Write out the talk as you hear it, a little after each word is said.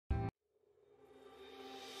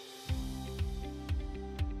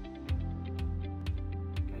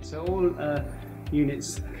So all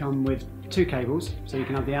units come with 2 cables, so you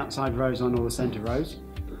can have the outside rows on or the centre rows.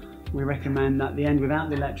 We recommend that the end without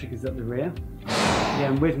the electric is at the rear, the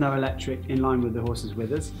end with no electric in line with the horse's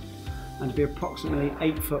withers, and to be approximately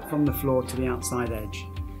 8 foot from the floor to the outside edge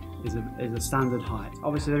is a standard height.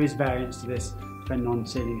 Obviously there is variance to this depending on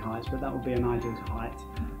ceiling heights, but that would be an ideal height.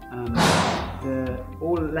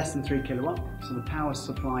 All less than 3 kilowatt, so the power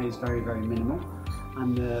supply is very, very minimal,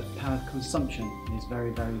 and the power consumption is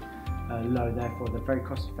very, very low, therefore they're very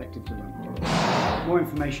cost effective to run. More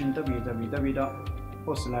information,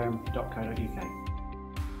 www.horsesolarium.co.uk.